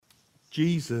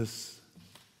Jesus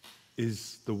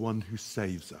is the one who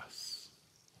saves us.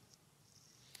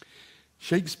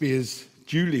 Shakespeare's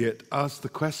Juliet asked the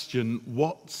question,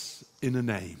 what's in a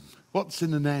name? What's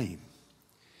in a name?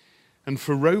 And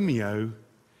for Romeo,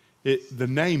 the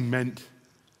name meant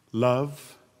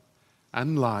love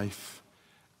and life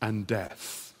and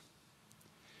death.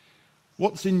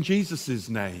 What's in Jesus'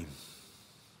 name?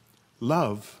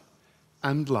 Love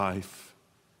and life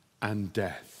and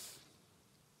death.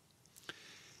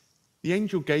 The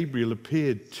angel Gabriel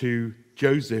appeared to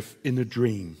Joseph in a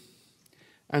dream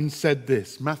and said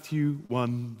this, Matthew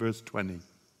 1, verse 20.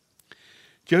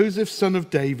 Joseph, son of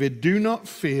David, do not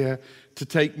fear to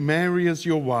take Mary as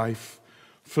your wife,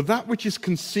 for that which is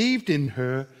conceived in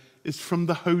her is from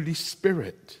the Holy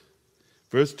Spirit.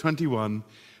 Verse 21,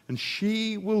 and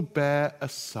she will bear a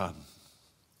son,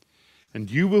 and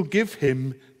you will give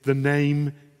him the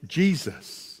name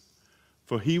Jesus,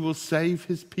 for he will save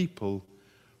his people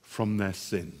from their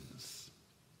sins.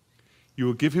 You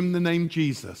will give him the name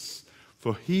Jesus,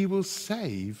 for he will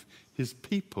save his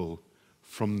people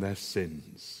from their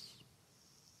sins.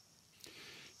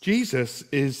 Jesus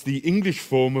is the English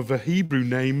form of a Hebrew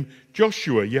name,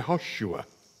 Joshua, Yehoshua.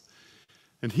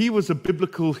 And he was a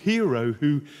biblical hero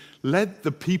who led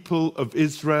the people of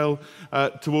Israel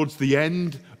towards the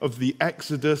end of the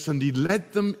Exodus, and he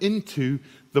led them into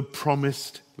the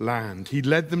promised land. He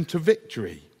led them to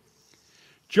victory.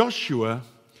 Joshua,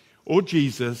 or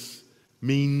Jesus,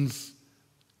 means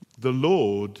the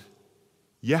Lord,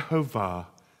 Yehovah,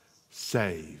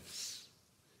 saves.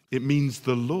 It means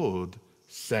the Lord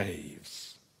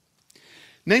saves.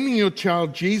 Naming your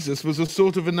child Jesus was a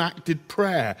sort of enacted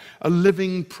prayer, a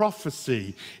living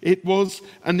prophecy. It was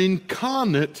an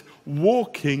incarnate,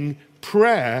 walking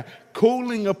prayer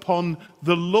calling upon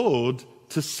the Lord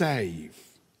to save.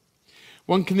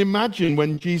 One can imagine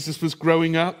when Jesus was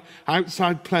growing up,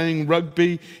 outside playing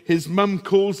rugby, his mum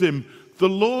calls him, "The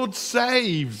Lord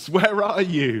saves, where are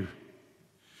you?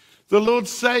 The Lord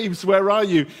saves, where are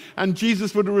you?" And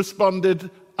Jesus would have responded,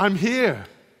 "I'm here,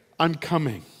 I'm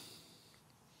coming."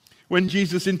 When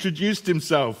Jesus introduced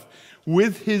himself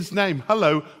with his name,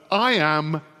 "Hello, I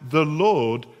am the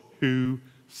Lord who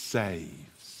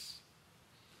saves."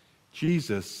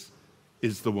 Jesus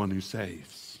is the one who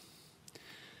saves.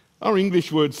 Our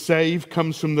English word save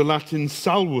comes from the Latin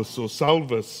salvus or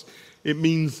salvus. It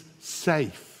means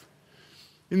safe.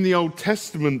 In the Old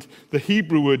Testament, the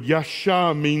Hebrew word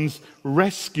yashar means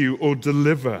rescue or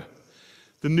deliver.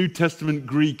 The New Testament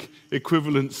Greek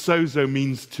equivalent sozo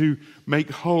means to make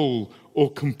whole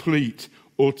or complete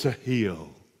or to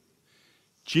heal.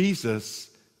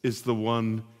 Jesus is the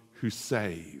one who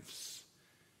saves.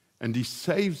 And he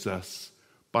saves us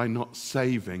by not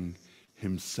saving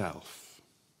himself.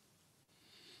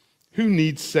 Who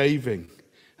needs saving?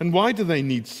 And why do they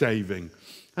need saving?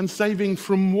 And saving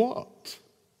from what?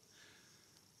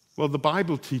 Well, the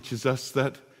Bible teaches us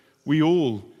that we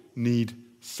all need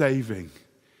saving.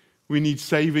 We need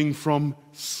saving from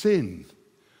sin,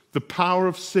 the power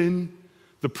of sin,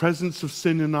 the presence of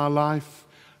sin in our life,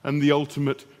 and the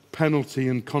ultimate penalty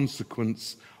and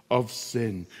consequence of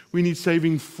sin. We need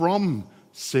saving from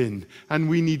sin, and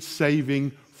we need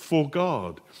saving for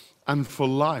God and for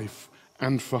life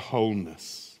and for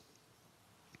wholeness.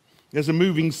 There's a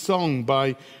moving song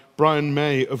by Brian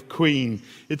May of Queen.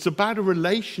 It's about a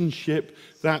relationship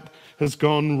that has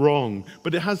gone wrong,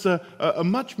 but it has a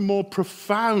much more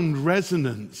profound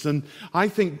resonance, and I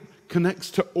think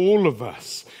connects to all of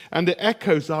us, and it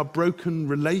echoes our broken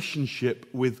relationship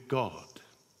with God.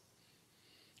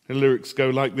 The lyrics go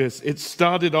like this: "It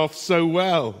started off so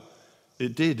well."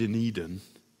 It did in Eden.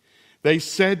 "They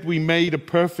said we made a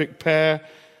perfect pair.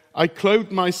 I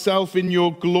clothed myself in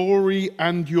your glory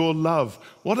and your love."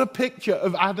 What a picture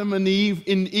of Adam and Eve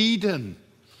in Eden.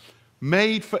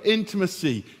 Made for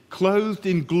intimacy, clothed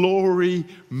in glory,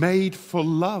 made for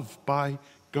love by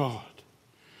God.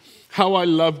 "How I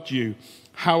loved you,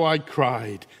 how I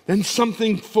cried." Then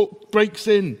something breaks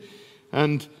in,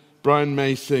 and Brian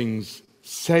May sings,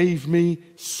 "Save me,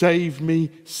 save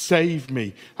me, save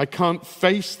me. I can't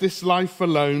face this life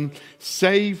alone.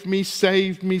 Save me,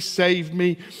 save me, save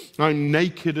me. I'm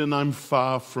naked and I'm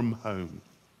far from home.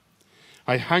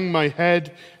 I hang my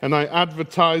head and I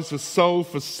advertise a soul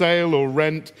for sale or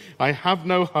rent. I have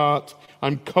no heart.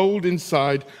 I'm cold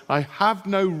inside. I have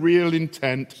no real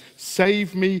intent.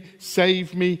 Save me,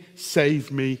 save me,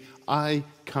 save me. I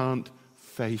can't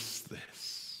face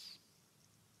this."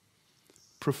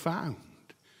 Profound.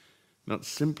 Not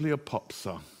simply a pop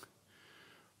song,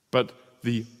 but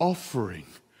the offering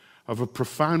of a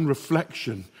profound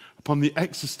reflection upon the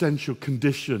existential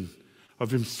condition of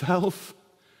himself,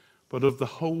 but of the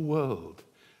whole world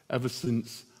ever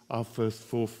since our first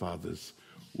forefathers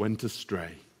went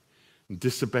astray and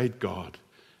disobeyed God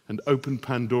and opened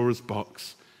Pandora's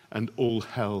box and all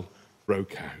hell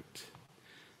broke out.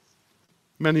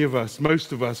 Many of us,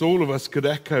 most of us, all of us could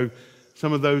echo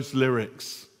some of those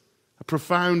lyrics. A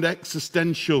profound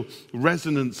existential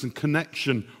resonance and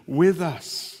connection with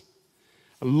us.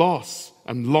 A loss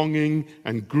and longing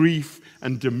and grief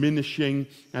and diminishing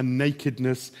and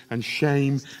nakedness and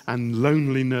shame and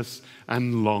loneliness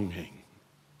and longing.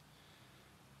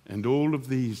 And all of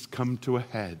these come to a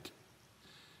head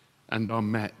and are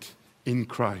met in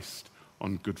Christ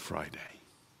on Good Friday.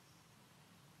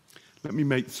 Let me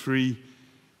make 3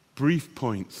 brief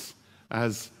points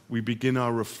as we begin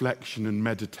our reflection and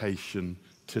meditation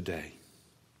today.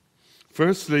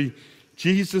 Firstly,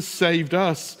 Jesus saved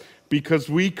us because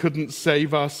we couldn't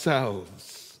save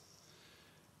ourselves.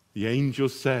 The angel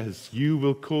says, "You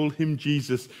will call him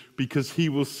Jesus because he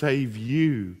will save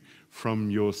you from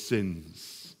your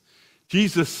sins."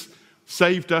 Jesus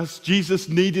saved us. Jesus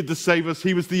needed to save us.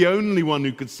 He was the only one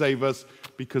who could save us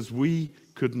because we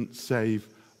couldn't save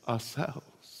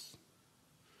ourselves.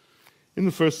 In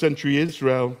the first century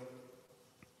Israel,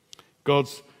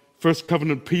 God's first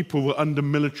covenant people were under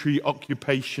military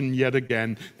occupation yet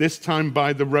again, this time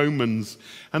by the Romans.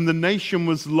 And the nation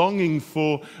was longing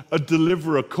for a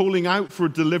deliverer, calling out for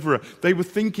a deliverer. They were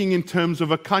thinking in terms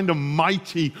of a kind of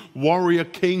mighty warrior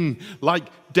king like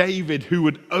David, who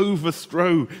would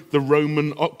overthrow the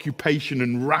Roman occupation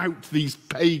and rout these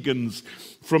pagans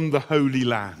from the Holy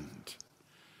Land.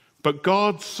 But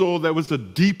God saw there was a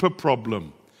deeper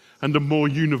problem and a more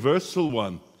universal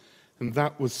one, and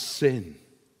that was sin.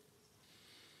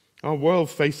 Our world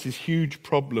faces huge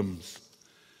problems: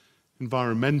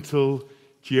 environmental,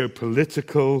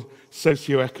 geopolitical,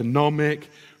 socioeconomic,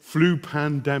 flu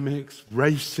pandemics,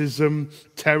 racism,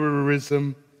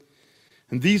 terrorism.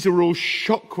 And these are all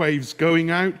shockwaves going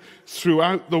out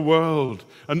throughout the world.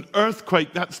 An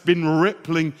earthquake that's been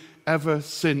rippling ever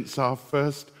since our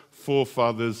first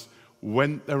forefathers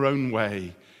went their own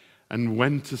way and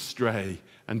went astray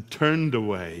and turned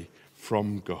away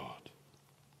from God.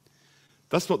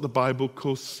 That's what the Bible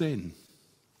calls sin.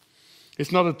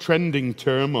 It's not a trending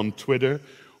term on Twitter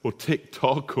or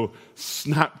TikTok or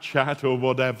Snapchat or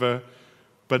whatever,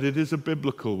 but it is a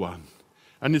biblical one.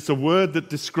 And it's a word that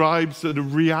describes a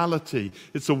reality.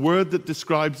 It's a word that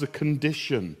describes a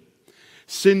condition.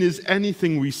 Sin is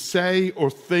anything we say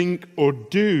or think or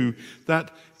do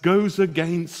that goes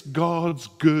against God's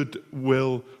good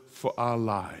will for our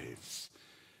lives.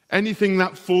 Anything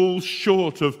that falls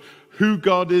short of who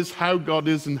God is,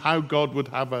 and how God would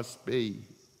have us be.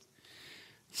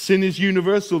 Sin is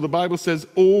universal. The Bible says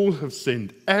all have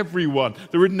sinned. Everyone.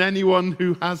 There isn't anyone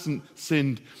who hasn't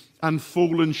sinned and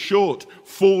fallen short,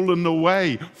 fallen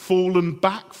away, fallen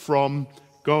back from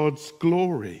God's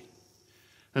glory.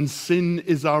 And sin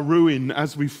is our ruin.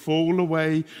 As we fall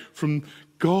away from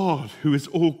God, who is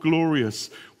all glorious,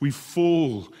 we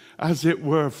fall, as it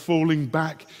were, falling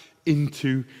back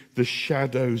into the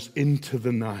shadows, into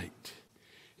the night.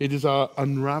 It is our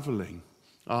unraveling,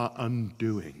 our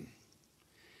undoing.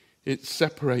 It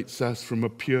separates us from a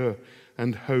pure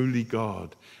and holy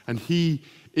God. And he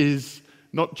is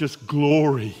not just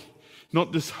glory,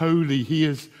 not just holy, he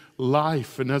is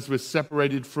life. And as we're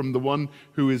separated from the one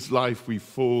who is life, we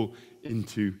fall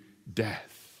into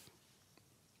death.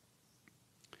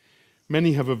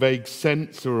 Many have a vague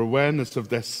sense or awareness of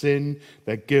their sin,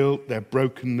 their guilt, their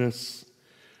brokenness.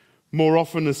 More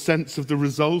often a sense of the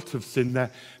result of sin.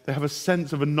 They have a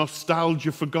sense of a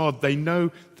nostalgia for God. They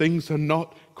know things are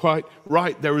not quite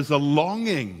right. There is a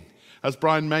longing, as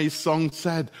Brian May's song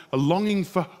said, a longing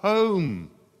for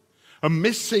home, a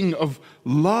missing of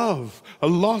love, a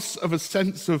loss of a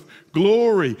sense of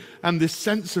glory, and this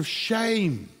sense of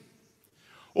shame.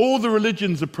 All the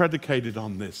religions are predicated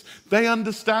on this. They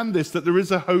understand this, that there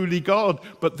is a holy God,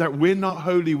 but that we're not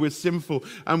holy, we're sinful,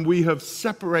 and we have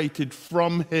separated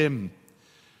from him.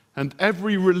 And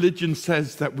every religion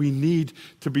says that we need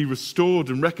to be restored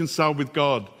and reconciled with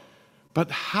God. But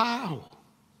how?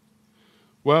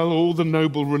 Well, all the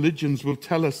noble religions will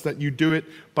tell us that you do it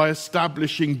by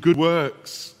establishing good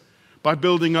works, by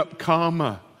building up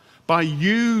karma, by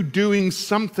you doing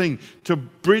something to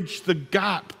bridge the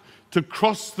gap, to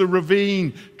cross the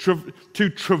ravine, to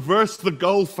traverse the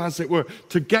gulf, as it were,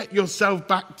 to get yourself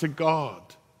back to God.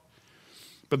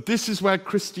 But this is where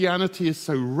Christianity is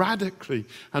so radically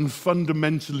and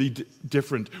fundamentally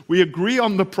different. We agree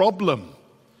on the problem,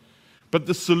 but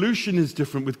the solution is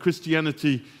different. With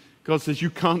Christianity, God says, you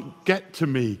can't get to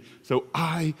me, so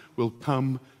I will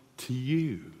come to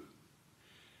you.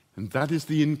 And that is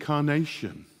the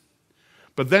incarnation.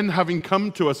 But then having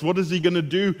come to us, what is he going to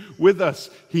do with us?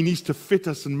 He needs to fit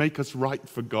us and make us right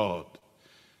for God.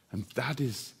 And that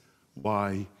is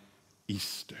why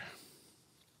Easter.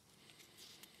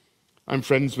 I'm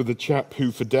friends with a chap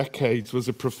who for decades was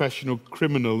a professional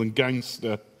criminal and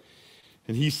gangster.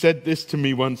 And he said this to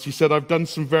me once. He said, I've done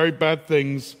some very bad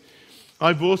things.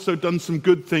 I've also done some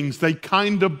good things. They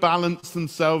kind of balance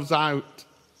themselves out.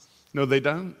 No, they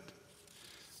don't.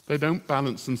 They don't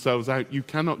balance themselves out. You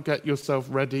cannot get yourself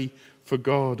ready for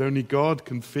God. Only God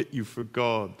can fit you for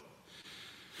God.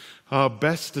 Our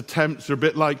best attempts are a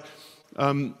bit like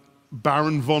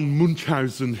Baron von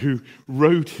Munchausen, who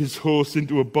rode his horse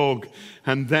into a bog,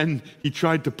 and then he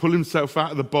tried to pull himself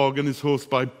out of the bog and his horse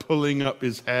by pulling up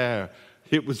his hair.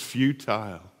 It was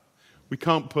futile. We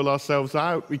can't pull ourselves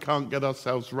out. We can't get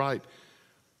ourselves right.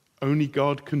 Only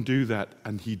God can do that,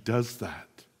 and he does that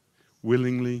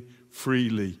willingly,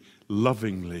 freely,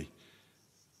 lovingly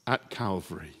at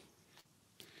Calvary.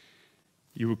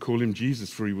 You will call him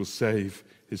Jesus, for he will save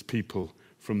his people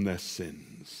from their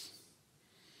sins.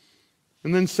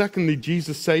 And then secondly,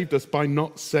 Jesus saved us by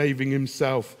not saving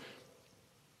himself.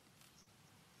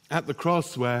 At the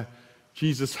cross where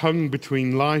Jesus hung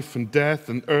between life and death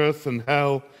and earth and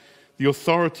hell, the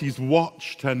authorities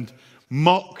watched and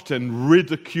mocked and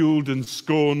ridiculed and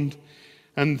scorned.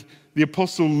 And the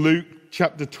Apostle Luke,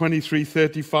 chapter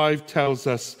 23:35, tells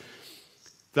us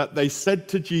that they said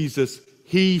to Jesus,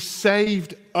 he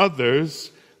saved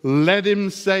others, let him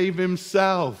save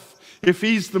himself. If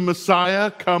he's the Messiah,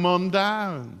 come on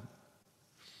down.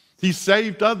 He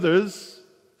saved others.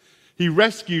 He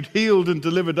rescued, healed, and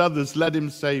delivered others. Let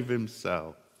him save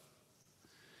himself.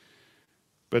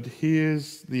 But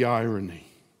here's the irony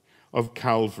of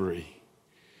Calvary.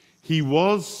 He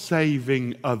was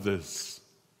saving others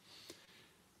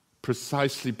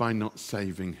precisely by not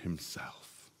saving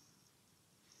himself.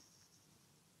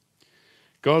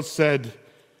 God said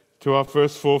to our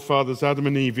first forefathers, Adam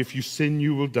and Eve, if you sin,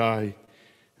 you will die.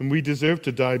 And we deserve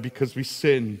to die because we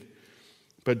sin.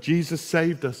 But Jesus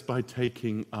saved us by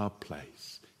taking our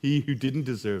place. He who didn't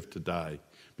deserve to die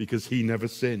because he never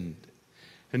sinned.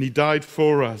 And he died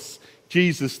for us.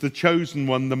 Jesus, the chosen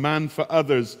one, the man for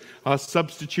others, our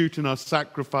substitute and our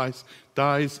sacrifice,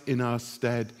 dies in our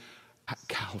stead at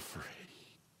Calvary.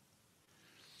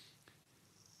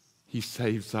 He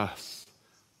saves us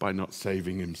by not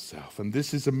saving himself. And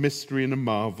this is a mystery and a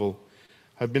marvel.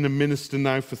 I've been a minister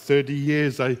now for 30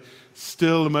 years. I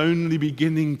still am only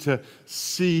beginning to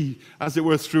see, as it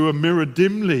were, through a mirror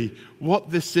dimly, what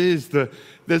this is.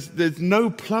 There's no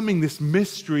plumbing this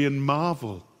mystery and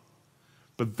marvel.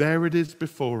 But there it is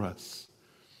before us,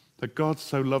 that God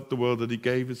so loved the world that he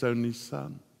gave his only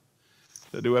Son,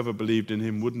 that whoever believed in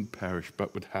him wouldn't perish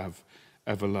but would have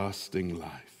everlasting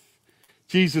life.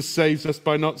 Jesus saves us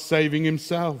by not saving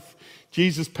himself.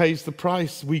 Jesus pays the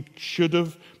price. We should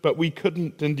have, but we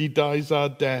couldn't, and he dies our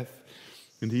death.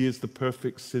 And he is the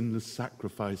perfect sinless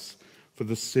sacrifice for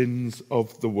the sins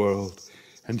of the world.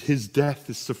 And his death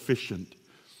is sufficient.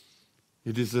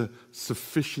 It is a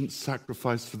sufficient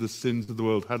sacrifice for the sins of the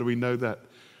world. How do we know that?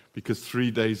 Because 3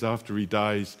 days after he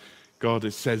dies,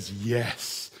 God says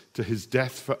yes to his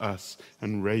death for us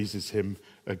and raises him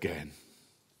again.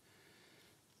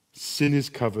 Sin is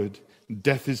covered,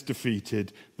 death is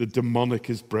defeated, the demonic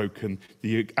is broken,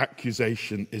 the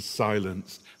accusation is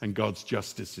silenced, and God's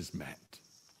justice is met.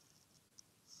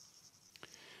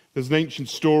 There's an ancient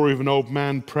story of an old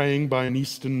man praying by an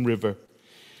eastern river.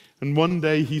 And one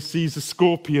day he sees a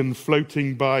scorpion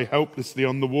floating by helplessly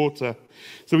on the water.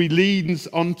 So he leans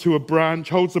onto a branch,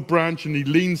 holds a branch, and he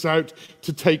leans out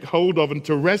to take hold of and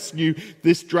to rescue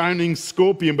this drowning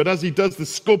scorpion. But as he does, the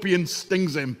scorpion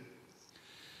stings him.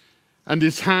 And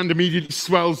his hand immediately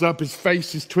swells up, his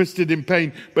face is twisted in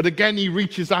pain. But again he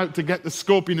reaches out to get the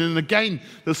scorpion, and again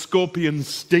the scorpion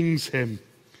stings him.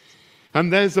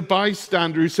 And there's a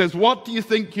bystander who says, "What do you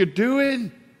think you're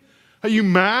doing? Are you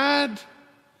mad?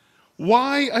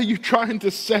 Why are you trying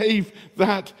to save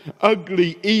that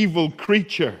ugly, evil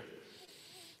creature?"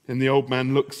 And the old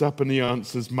man looks up and he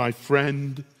answers, "My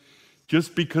friend,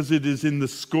 just as it is in the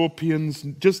scorpion's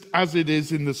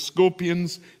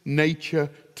nature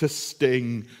to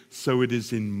sting, so it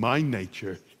is in my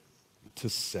nature to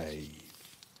save."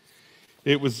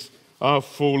 It was our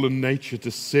fallen nature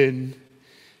to sin.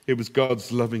 It was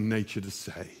God's loving nature to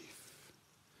save.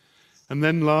 And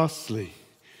then lastly,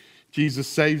 Jesus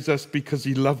saves us because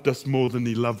he loved us more than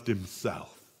he loved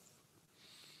himself.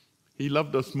 He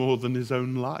loved us more than his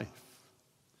own life.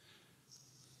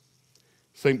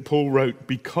 St. Paul wrote,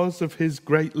 "Because of his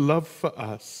great love for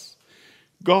us,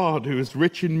 God, who is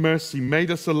rich in mercy,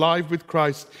 made us alive with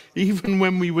Christ, even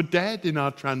when we were dead in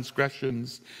our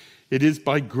transgressions. It is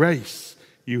by grace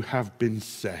you have been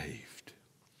saved.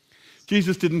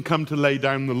 Jesus didn't come to lay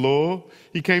down the law.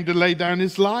 He came to lay down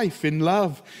his life in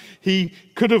love. He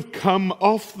could have come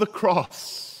off the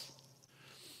cross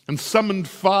and summoned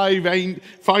five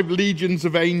legions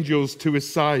of angels to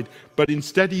his side, but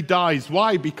instead he dies.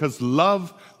 Why? Because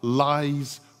love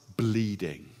lies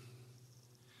bleeding.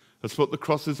 That's what the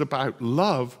cross is about.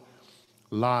 Love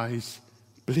lies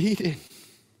bleeding.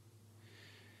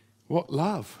 What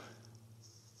love?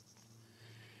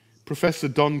 Professor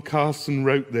Don Carson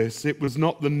wrote this: "It was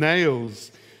not the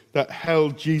nails that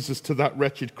held Jesus to that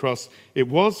wretched cross. It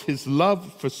was his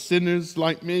love for sinners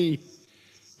like me.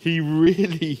 He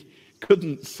really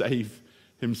couldn't save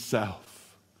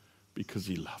himself because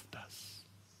he loved us."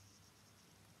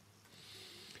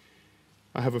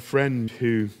 I have a friend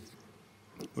who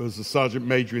was a sergeant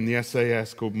major in the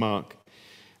SAS called Mark,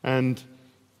 and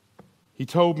he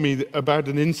told me about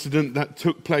an incident that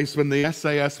took place when the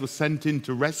SAS was sent in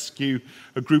to rescue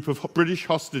a group of British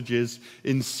hostages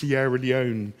in Sierra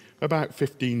Leone about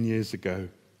 15 years ago.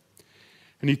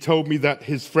 And he told me that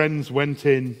his friends went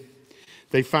in.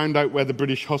 They found out where the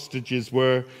British hostages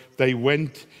were. They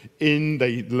went in,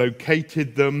 they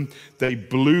located them, they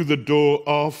blew the door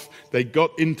off, they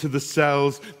got into the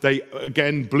cells, they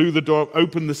again blew the door,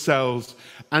 opened the cells,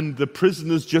 and the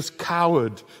prisoners just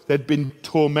cowered. They'd been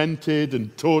tormented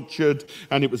and tortured,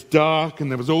 and it was dark,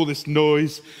 and there was all this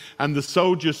noise, and the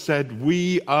soldiers said,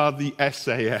 "We are the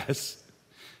SAS,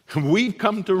 and we've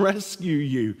come to rescue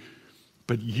you,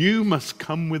 but you must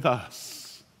come with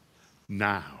us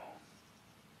now."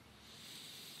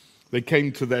 They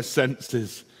came to their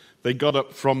senses. They got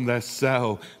up from their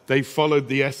cell. They followed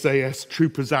the SAS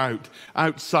troopers out.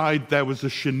 Outside there was a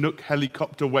Chinook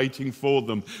helicopter waiting for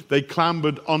them. They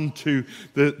clambered onto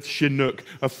the Chinook.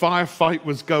 A firefight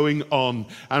was going on,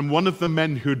 and one of the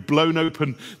men who had blown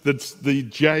open the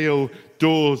jail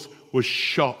doors was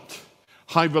shot.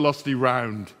 High velocity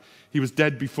round. He was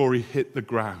dead before he hit the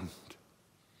ground.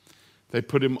 They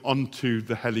put him onto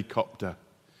the helicopter.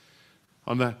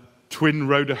 On the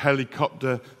twin-rotor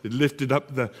helicopter, it lifted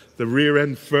up the rear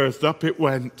end first. Up it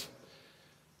went.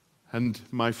 And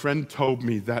my friend told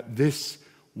me that this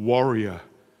warrior,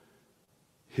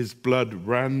 his blood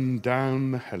ran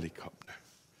down the helicopter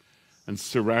and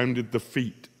surrounded the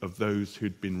feet of those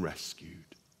who'd been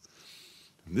rescued.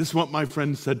 And this is what my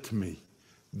friend said to me.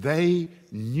 They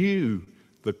knew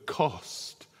the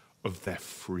cost of their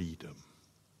freedom.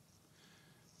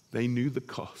 They knew the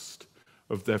cost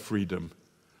of their freedom.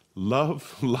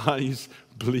 Love lies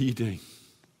bleeding.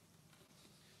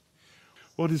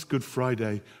 What is Good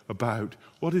Friday about?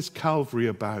 What is Calvary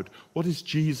about? What is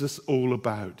Jesus all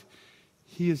about?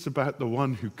 He is about the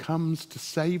one who comes to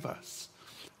save us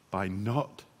by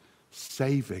not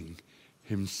saving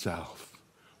himself.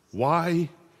 Why?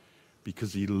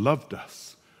 Because he loved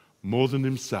us more than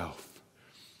himself,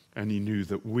 and he knew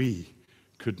that we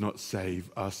could not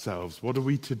save ourselves. What are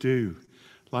we to do?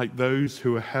 Like those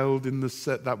who were held in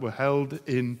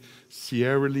in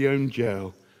Sierra Leone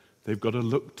jail, they've got to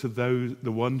look to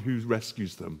the one who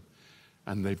rescues them,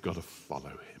 and they've got to follow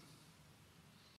him.